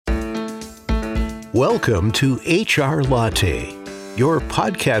Welcome to HR Latte, your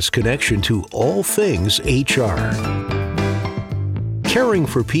podcast connection to all things HR. Caring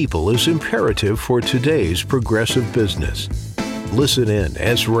for people is imperative for today's progressive business. Listen in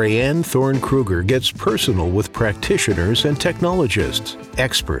as Rayanne Thorne Kruger gets personal with practitioners and technologists,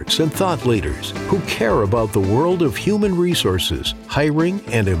 experts and thought leaders who care about the world of human resources, hiring,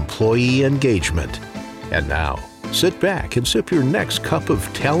 and employee engagement. And now, sit back and sip your next cup of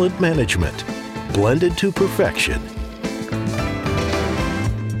talent management, blended to perfection.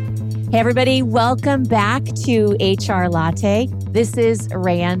 Hey everybody, welcome back to HR Latte. This is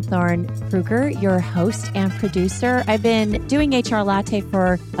Rayanne Thorne Kruger, your host and producer. I've been doing HR Latte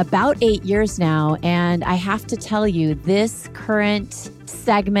for about 8 years now, and I have to tell you, this current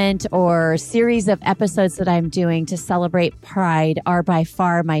segment or series of episodes that I'm doing to celebrate Pride are by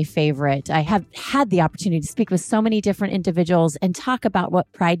far my favorite. I have had the opportunity to speak with so many different individuals and talk about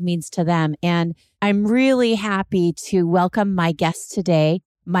what Pride means to them. And I'm really happy to welcome my guest today,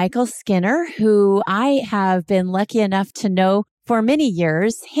 Michael Skinner, who I have been lucky enough to know for many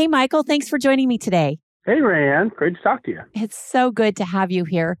years. Hey, Michael, thanks for joining me today. Hey, Rayanne. Great to talk to you. It's so good to have you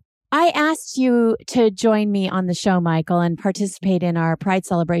here. I asked you to join me on the show, Michael, and participate in our Pride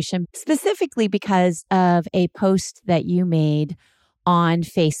celebration, specifically because of a post that you made on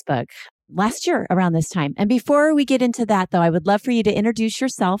Facebook last year around this time. And before we get into that, though, I would love for you to introduce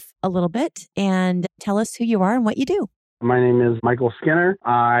yourself a little bit and tell us who you are and what you do. My name is Michael Skinner.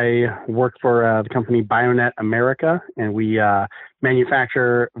 I work for the company Bionet America, and we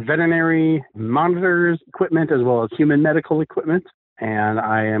manufacture veterinary monitors equipment as well as human medical equipment. And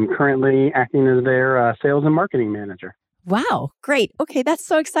I am currently acting as their sales and marketing manager. Wow, great. Okay, that's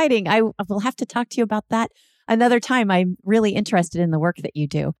so exciting. I will have to talk to you about that another time. I'm really interested in the work that you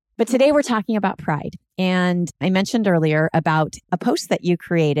do. But today we're talking about Pride. And I mentioned earlier about a post that you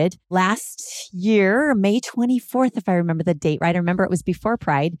created last year, May 24th, if I remember the date right. I remember it was before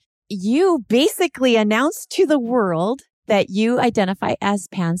Pride. You basically announced to the world that you identify as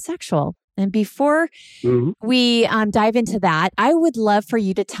pansexual. And before we dive into that, I would love for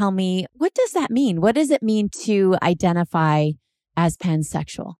you to tell me, what does that mean? What does it mean to identify as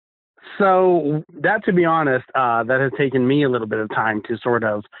pansexual? So that, to be honest, that has taken me a little bit of time to sort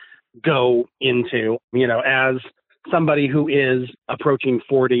of go into, as somebody who is approaching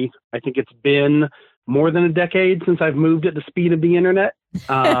 40. I think it's been more than a decade since I've moved at the speed of the internet.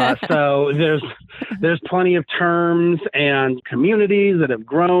 So there's plenty of terms and communities that have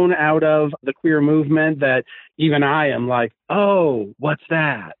grown out of the queer movement that even I am like, oh, what's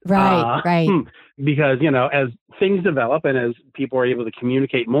that? Right. Because, as things develop and as people are able to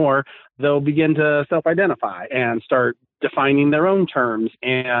communicate more, they'll begin to self-identify and start defining their own terms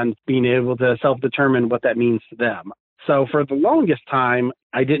and being able to self-determine what that means to them. So for the longest time,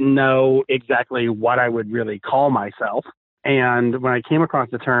 I didn't know exactly what I would really call myself. And when I came across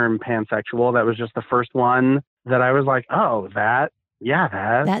the term pansexual, that was just the first one that I was like, oh, that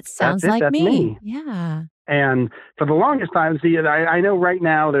sounds like that's me. Yeah. And for the longest time, I know right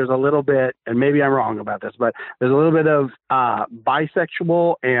now there's a little bit, and maybe I'm wrong about this, but there's a little bit of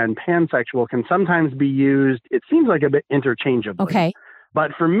bisexual and pansexual can sometimes be used, it seems like a bit interchangeably. Okay.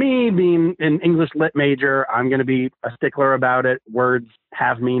 But for me, being an English lit major, I'm going to be a stickler about it. Words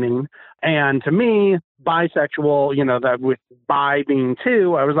have meaning. And to me, bisexual, that with bi being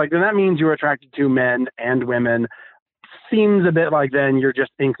two, I was like, then that means you're attracted to men and women. Seems a bit like then you're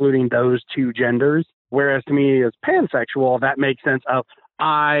just including those two genders. Whereas to me as pansexual, that makes sense of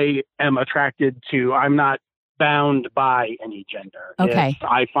I am attracted to, I'm not bound by any gender. Okay.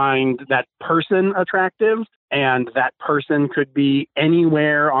 I find that person attractive, and that person could be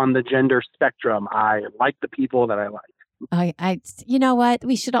anywhere on the gender spectrum. I like the people that I like. You know what?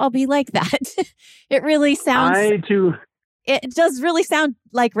 We should all be like that. It really sounds. It does really sound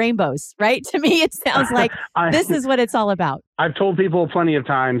like rainbows, right? To me, it sounds like this is what it's all about. I've told people plenty of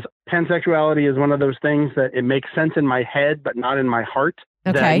times, pansexuality is one of those things that it makes sense in my head, but not in my heart.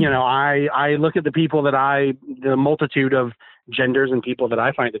 Okay. That, I look at the people the multitude of genders and people that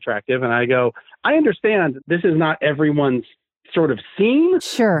I find attractive, and I go, I understand this is not everyone's sort of scene.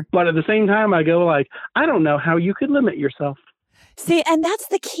 Sure. But at the same time, I go like, I don't know how you could limit yourself. See, and that's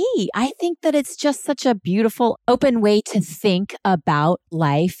the key. I think that it's just such a beautiful, open way to think about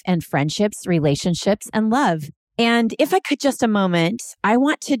life and friendships, relationships, and love. And if I could just a moment, I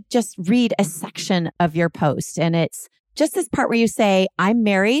want to just read a section of your post. And it's just this part where you say, I'm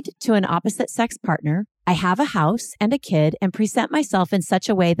married to an opposite sex partner. I have a house and a kid and present myself in such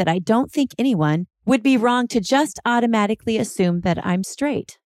a way that I don't think anyone would be wrong to just automatically assume that I'm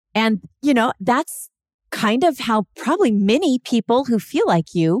straight. And, that's kind of how probably many people who feel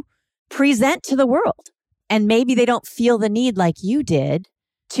like you present to the world. And maybe they don't feel the need like you did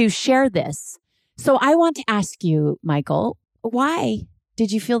to share this. So I want to ask you, Michael, why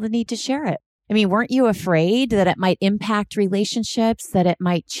did you feel the need to share it? I mean, weren't you afraid that it might impact relationships, that it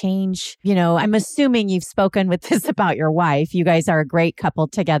might change? I'm assuming you've spoken with this about your wife. You guys are a great couple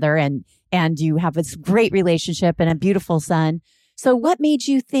together and you have this great relationship and a beautiful son. So what made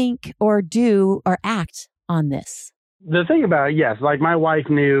you think or do or act on this? The thing about it, yes, like my wife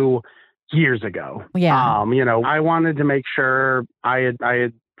knew years ago. Yeah. I wanted to make sure I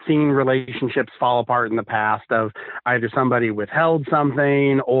had seen relationships fall apart in the past of either somebody withheld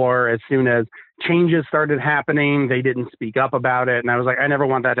something or as soon as changes started happening, they didn't speak up about it. And I was like, I never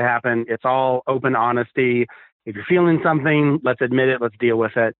want that to happen. It's all open honesty. If you're feeling something, let's admit it. Let's deal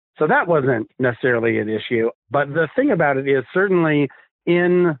with it. So that wasn't necessarily an issue. But the thing about it is certainly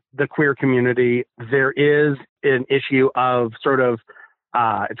in the queer community, there is an issue of sort of,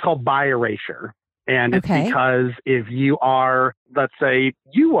 it's called bi erasure. And it's because if you are, let's say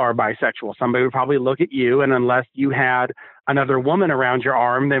you are bisexual, somebody would probably look at you, and unless you had another woman around your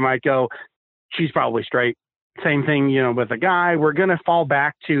arm, they might go, she's probably straight. Same thing, with a guy, we're going to fall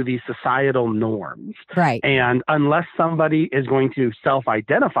back to these societal norms. Right. And unless somebody is going to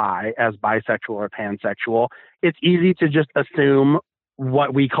self-identify as bisexual or pansexual, it's easy to just assume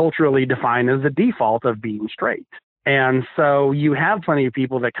what we culturally define as the default of being straight. And so you have plenty of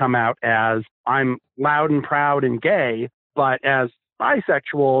people that come out as I'm loud and proud and gay, but as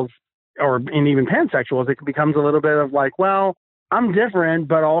bisexuals and even pansexuals, it becomes a little bit of like, well, I'm different,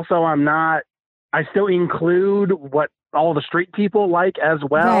 but also I'm not, I still include what all the straight people like as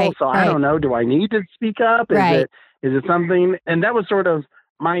well. Right, so I don't know, do I need to speak up? Is it something? And that was sort of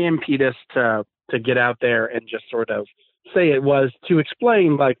my impetus to get out there and just sort of say it was to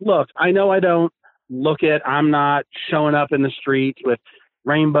explain like, look, I know I don't I'm not showing up in the streets with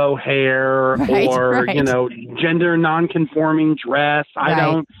rainbow hair or, gender non-conforming dress. I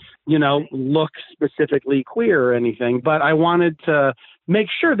don't, look specifically queer or anything, but I wanted to make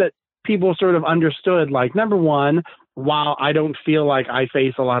sure that people sort of understood, like, number one, while I don't feel like I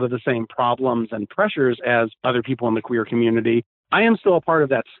face a lot of the same problems and pressures as other people in the queer community, I am still a part of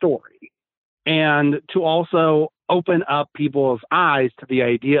that story. And to also open up people's eyes to the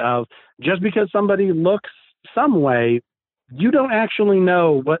idea of just because somebody looks some way, you don't actually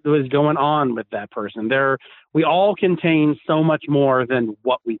know what was going on with that person. We all contain so much more than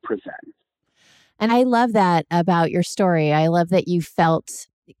what we present. And I love that about your story. I love that you felt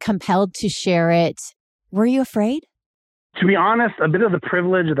compelled to share it. Were you afraid? To be honest, a bit of the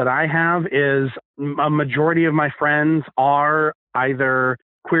privilege that I have is a majority of my friends are either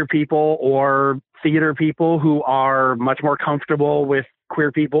queer people or theater people who are much more comfortable with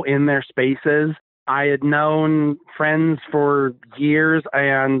queer people in their spaces. I had known friends for years,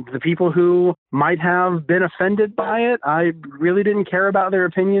 and the people who might have been offended by it, I really didn't care about their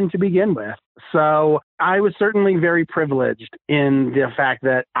opinion to begin with. So I was certainly very privileged in the fact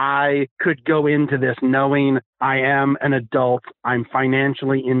that I could go into this knowing I am an adult, I'm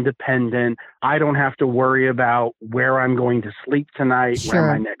financially independent, I don't have to worry about where I'm going to sleep tonight, where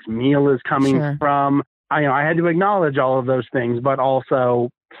my next meal is coming from. I had to acknowledge all of those things, but also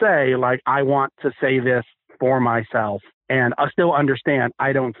say, like, I want to say this for myself. And I still understand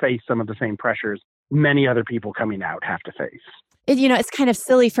I don't face some of the same pressures many other people coming out have to face. It's kind of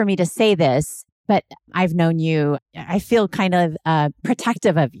silly for me to say this, but I've known you. I feel kind of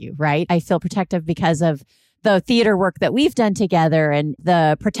protective of you, right? I feel protective because of the theater work that we've done together and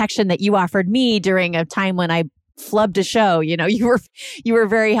the protection that you offered me during a time when I flubbed a show. You were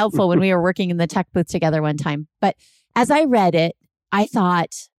very helpful when we were working in the tech booth together one time. But as I read it, I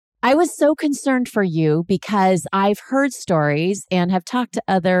thought I was so concerned for you because I've heard stories and have talked to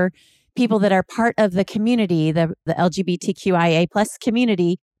other people that are part of the community, the LGBTQIA plus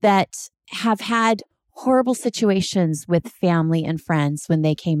community, that have had horrible situations with family and friends when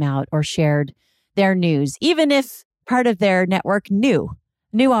they came out or shared their news, even if part of their network knew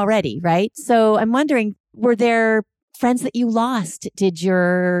already, right? So I'm wondering, were there friends that you lost? Did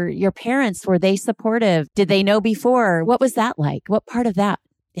your parents, were they supportive? Did they know before? What was that like? What part of that?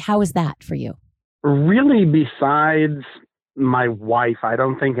 How was that for you? Really, besides my wife, I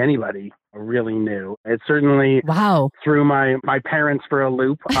don't think anybody really knew. It certainly threw my parents for a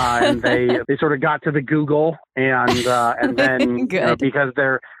loop, and they sort of got to the Google, and then because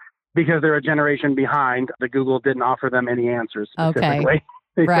they're a generation behind, the Google didn't offer them any answers specifically.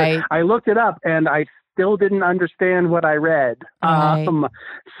 Okay. Right. I looked it up, and I still didn't understand what I read. Right.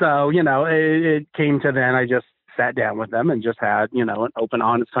 So it came to then I just sat down with them and just had an open,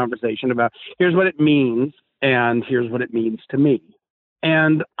 honest conversation about here's what it means and here's what it means to me.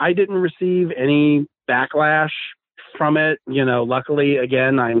 And I didn't receive any backlash from it. Luckily,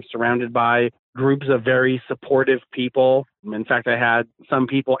 again, I'm surrounded by groups of very supportive people. In fact, I had some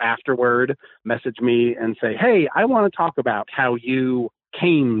people afterward message me and say, hey, I want to talk about how you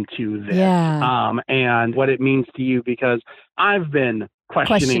came to this and what it means to you, because I've been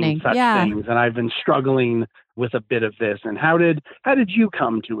questioning such things, and I've been struggling with a bit of this. And how did you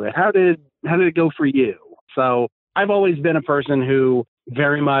come to it? How did it go for you? So I've always been a person who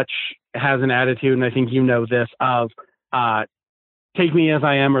very much has an attitude, and I think you know this, of take me as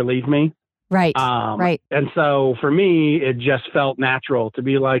I am or leave me. Right. Right. And so for me, it just felt natural to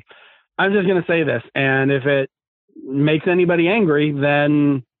be like, I'm just going to say this. And if it makes anybody angry,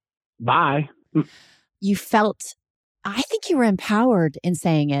 then bye. You felt, I think you were empowered in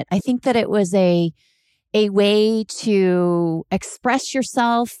saying it. I think that it was a way to express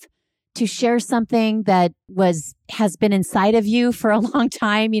yourself, to share something that has been inside of you for a long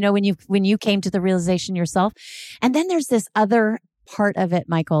time, when you came to the realization yourself. And then there's this other part of it,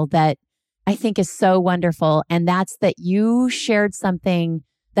 Michael, that I think is so wonderful. And that's that you shared something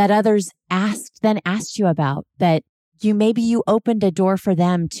that others asked you about, that you opened a door for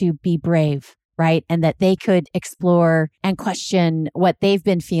them to be brave, right? And that they could explore and question what they've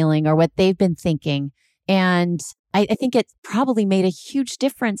been feeling or what they've been thinking. And I think it probably made a huge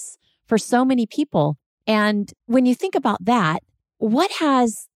difference for so many people. And when you think about that, what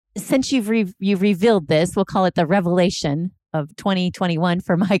has, since you've revealed this, we'll call it the revelation of 2021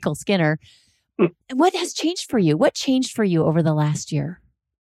 for Michael Skinner, what has changed for you? What changed for you over the last year?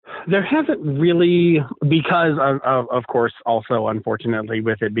 There hasn't really, because of course, also unfortunately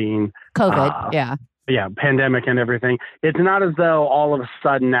with it being COVID, pandemic and everything. It's not as though all of a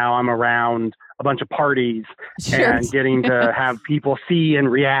sudden now I'm around a bunch of parties and getting to have people see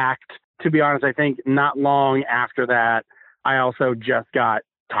and react. To be honest, I think not long after that, I also just got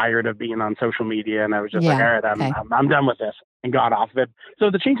tired of being on social media, and I was just like, all right, I'm done with this, and got off of it.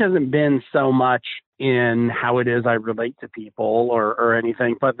 So the change hasn't been so much in how it is I relate to people or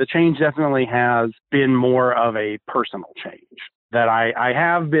anything, but the change definitely has been more of a personal change. That I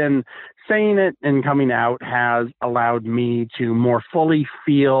have been saying it and coming out has allowed me to more fully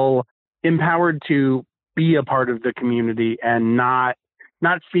feel empowered to be a part of the community and not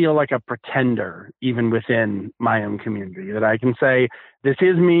feel like a pretender even within my own community. That I can say, this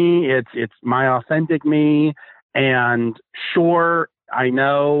is me, it's my authentic me. And sure, I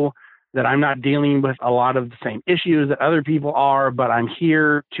know that I'm not dealing with a lot of the same issues that other people are, but I'm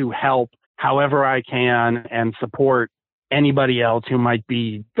here to help however I can and support anybody else who might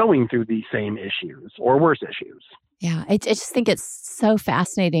be going through these same issues or worse issues. Yeah, I just think it's so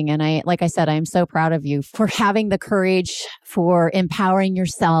fascinating. And like I said, I'm so proud of you for having the courage, for empowering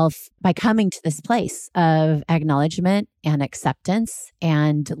yourself by coming to this place of acknowledgement and acceptance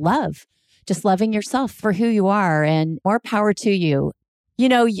and love, just loving yourself for who you are, and more power to you.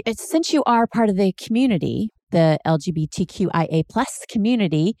 Since you are part of the community, the LGBTQIA+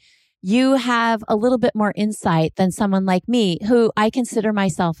 community, you have a little bit more insight than someone like me, who I consider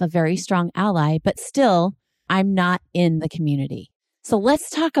myself a very strong ally, but still I'm not in the community. So let's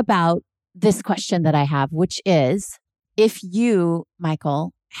talk about this question that I have, which is, if you,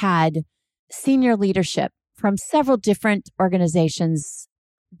 Michael, had senior leadership from several different organizations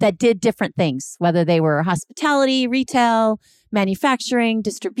that did different things, whether they were hospitality, retail, manufacturing,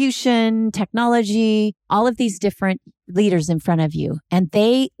 distribution, technology, all of these different leaders in front of you, and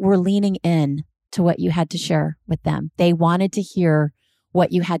they were leaning in to what you had to share with them. They wanted to hear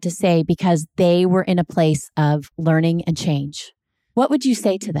what you had to say because they were in a place of learning and change. What would you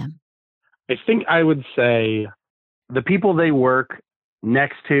say to them? I think I would say the people they work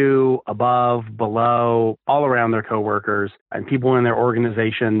next to, above, below, all around their coworkers and people in their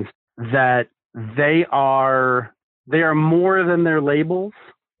organizations, that they are more than their labels,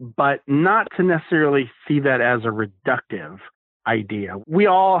 but not to necessarily see that as a reductive idea. We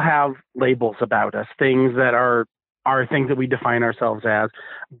all have labels about us, things that are things that we define ourselves as.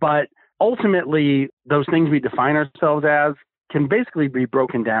 But ultimately, those things we define ourselves as can basically be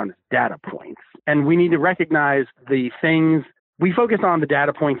broken down as data points. And we need to recognize the things we focus on, the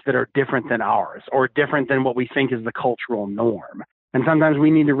data points that are different than ours or different than what we think is the cultural norm. And sometimes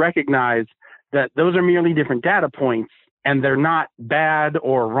we need to recognize that those are merely different data points, and they're not bad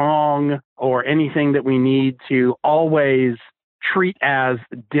or wrong or anything that we need to always treat as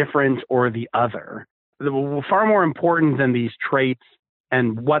different or the other. Far more important than these traits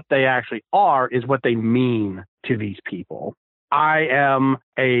and what they actually are is what they mean to these people. I am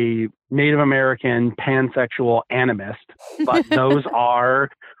a Native American pansexual animist, but those are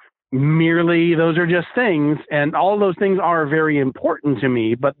merely those are just things. And all those things are very important to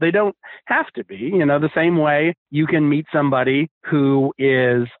me, but they don't have to be. The same way you can meet somebody who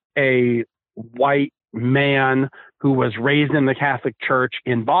is a white man who was raised in the Catholic Church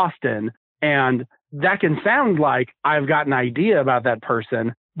in Boston, and that can sound like I've got an idea about that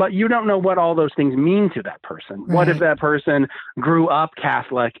person, but you don't know what all those things mean to that person. Right. What if that person grew up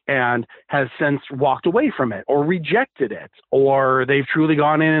Catholic and has since walked away from it or rejected it, or they've truly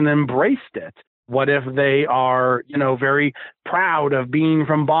gone in and embraced it? What if they are, very proud of being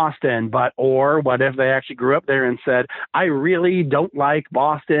from Boston, or what if they actually grew up there and said, I really don't like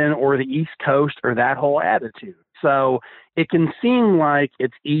Boston or the East Coast or that whole attitude. So it can seem like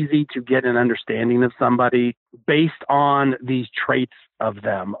it's easy to get an understanding of somebody based on these traits of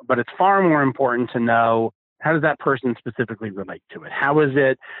them, but it's far more important to know, how does that person specifically relate to it? How is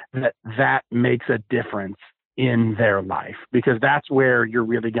it that makes a difference in their life? Because that's where you're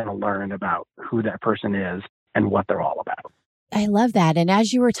really going to learn about who that person is and what they're all about. I love that. And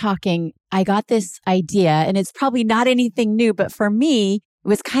as you were talking, I got this idea, and it's probably not anything new, but for me, it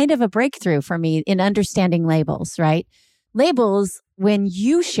was kind of a breakthrough for me in understanding labels, right? Labels, when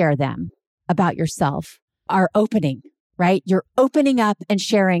you share them about yourself, are opening, right? You're opening up and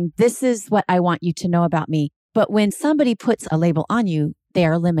sharing, this is what I want you to know about me. But when somebody puts a label on you, they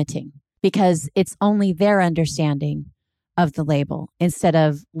are limiting because it's only their understanding of the label instead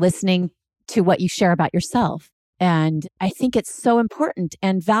of listening to what you share about yourself. And I think it's so important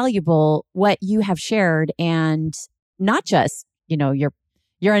and valuable what you have shared, and not just,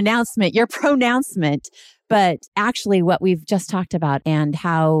 your announcement, your pronouncement, but actually what we've just talked about and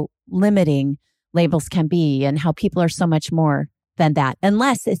how limiting labels can be and how people are so much more than that,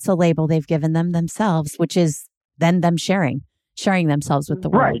 unless it's a label they've given them themselves, which is then them sharing themselves with the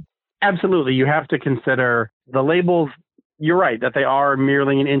world. Right. Absolutely. You have to consider the labels. You're right that they are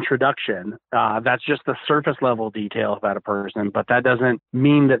merely an introduction. That's just the surface level detail about a person, but that doesn't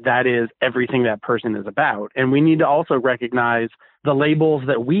mean that is everything that person is about. And we need to also recognize the labels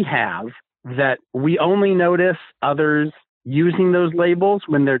that we have, that we only notice others using those labels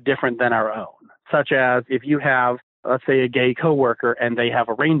when they're different than our own. Such as if you have, let's say, a gay coworker and they have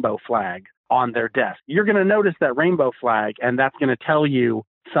a rainbow flag on their desk, you're going to notice that rainbow flag, and that's going to tell you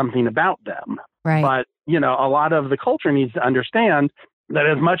something about them. Right. But, a lot of the culture needs to understand that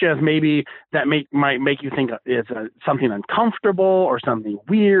as much as maybe that might make you think it's something uncomfortable or something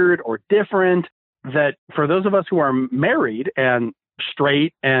weird or different, that for those of us who are married and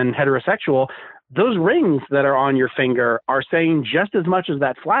straight and heterosexual, those rings that are on your finger are saying just as much as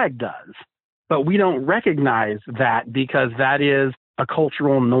that flag does. But we don't recognize that because that is a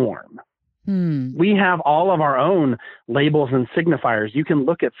cultural norm. We have all of our own labels and signifiers. You can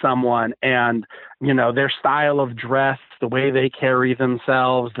look at someone and, their style of dress, the way they carry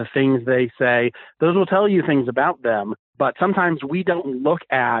themselves, the things they say, those will tell you things about them. But sometimes we don't look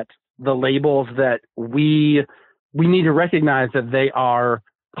at the labels that we need to recognize that they are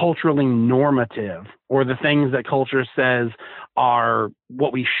culturally normative, or the things that culture says are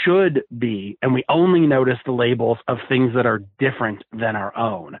what we should be. And we only notice the labels of things that are different than our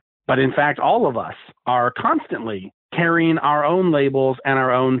own. But in fact, all of us are constantly carrying our own labels and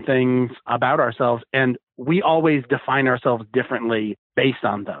our own things about ourselves. And we always define ourselves differently based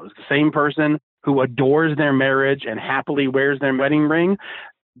on those. The same person who adores their marriage and happily wears their wedding ring,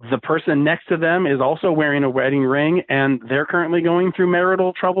 the person next to them is also wearing a wedding ring, and they're currently going through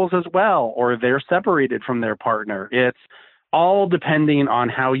marital troubles as well, or they're separated from their partner. It's all depending on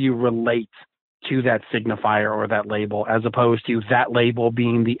how you relate to that signifier or that label, as opposed to that label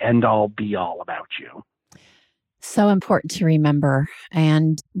being the end-all be-all about you. So important to remember,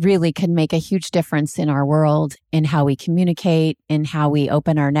 and really can make a huge difference in our world, in how we communicate, in how we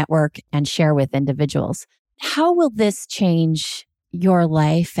open our network and share with individuals. How will this change your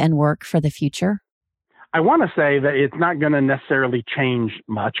life and work for the future? I want to say that it's not going to necessarily change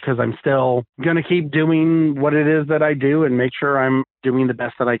much, because I'm still going to keep doing what it is that I do and make sure I'm doing the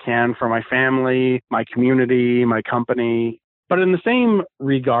best that I can for my family, my community, my company. But in the same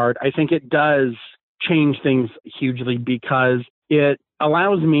regard, I think it does change things hugely, because it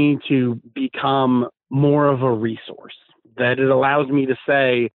allows me to become more of a resource, that it allows me to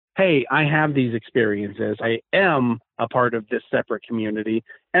say, hey, I have these experiences. I am a part of this separate community,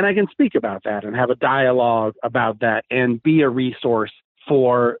 and I can speak about that and have a dialogue about that and be a resource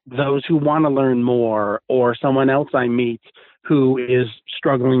for those who want to learn more, or someone else I meet who is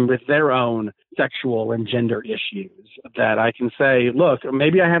struggling with their own sexual and gender issues, that I can say, look,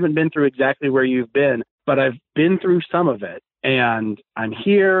 maybe I haven't been through exactly where you've been, but I've been through some of it, and I'm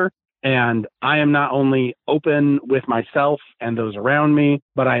here. And I am not only open with myself and those around me,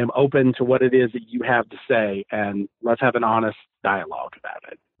 but I am open to what it is that you have to say. And let's have an honest dialogue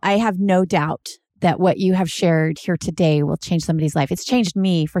about it. I have no doubt that what you have shared here today will change somebody's life. It's changed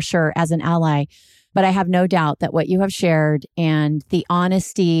me for sure as an ally, but I have no doubt that what you have shared and the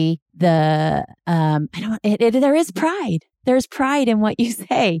honesty, there is pride. There's pride in what you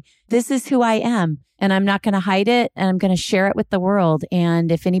say. This is who I am, and I'm not going to hide it, and I'm going to share it with the world.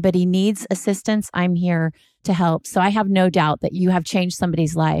 And if anybody needs assistance, I'm here to help. So I have no doubt that you have changed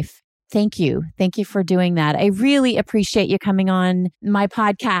somebody's life. Thank you. Thank you for doing that. I really appreciate you coming on my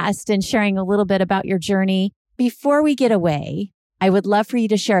podcast and sharing a little bit about your journey. Before we get away, I would love for you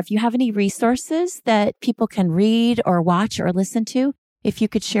to share if you have any resources that people can read or watch or listen to, if you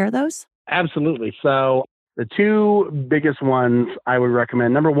could share those. Absolutely. So the two biggest ones I would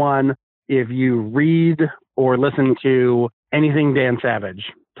recommend. Number one, if you read or listen to anything Dan Savage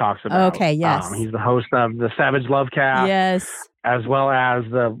talks about. Okay, yes. He's the host of the Savage Love Cast. Yes. As well as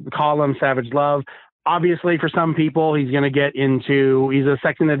the column Savage Love. Obviously, for some people, he's a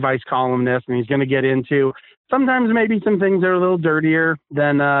sex and advice columnist, and he's going to get into sometimes maybe some things that are a little dirtier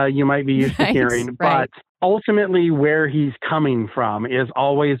than you might be used to hearing. Right. But ultimately, where he's coming from is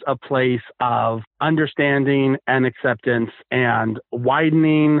always a place of understanding and acceptance and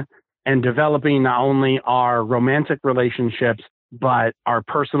widening and developing not only our romantic relationships, but our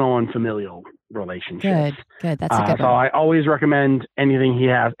personal and familial relationships. Good. That's a good one. So I always recommend anything he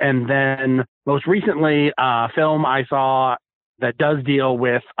has. And then most recently, a film I saw that does deal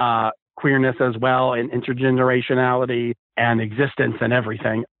with queerness as well, and intergenerationality and existence and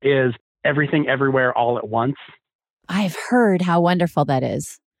everything, is Everything Everywhere All at Once. I've heard how wonderful that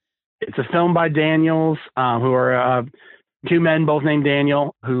is. It's a film by Daniels, who are two men, both named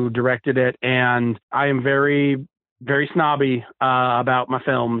Daniel, who directed it. And I am very, very snobby about my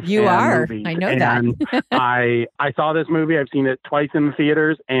films. You are. Movies. I know that. I saw this movie. I've seen it twice in the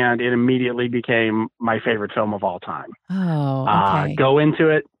theaters, and it immediately became my favorite film of all time. Oh, okay. Go into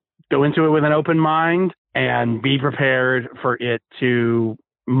it with an open mind and be prepared for it to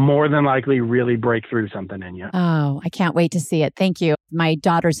more than likely really break through something in you. Oh, I can't wait to see it. Thank you. My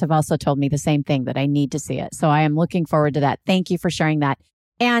daughters have also told me the same thing, that I need to see it. So I am looking forward to that. Thank you for sharing that.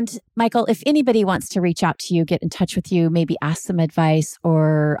 And Michael, if anybody wants to reach out to you, get in touch with you, maybe ask some advice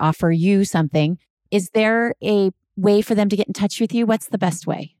or offer you something, is there a way for them to get in touch with you? What's the best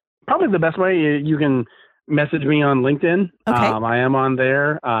way? Probably the best way, you can message me on LinkedIn. Okay. I am on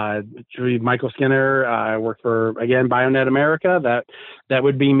there. Michael Skinner. I work for, again, Bionet America. That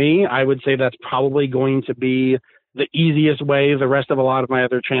would be me. I would say that's probably going to be the easiest way. The rest of a lot of my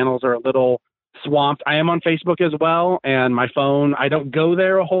other channels are a little swamped. I am on Facebook as well, and my phone, I don't go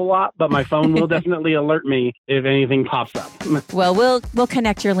there a whole lot, but my phone will definitely alert me if anything pops up. Well, we'll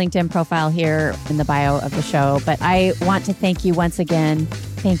connect your LinkedIn profile here in the bio of the show, but I want to thank you once again.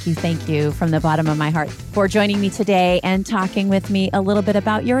 Thank you from the bottom of my heart for joining me today and talking with me a little bit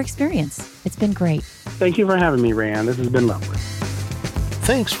about your experience. It's been great. Thank you for having me, Rayanne. This has been lovely.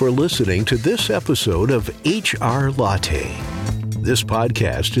 Thanks for listening to this episode of HR Latte. This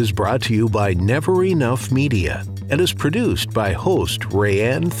podcast is brought to you by Never Enough Media and is produced by host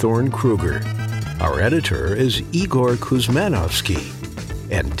Rayanne Thorne Kruger. Our editor is Igor Kuzmanovsky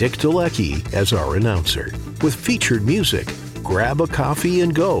and Dick Dalecki as our announcer, with featured music Grab a Coffee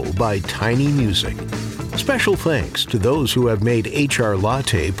and Go by Tiny Music. Special thanks to those who have made HR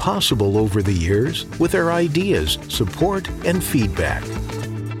Latte possible over the years with their ideas, support, and feedback.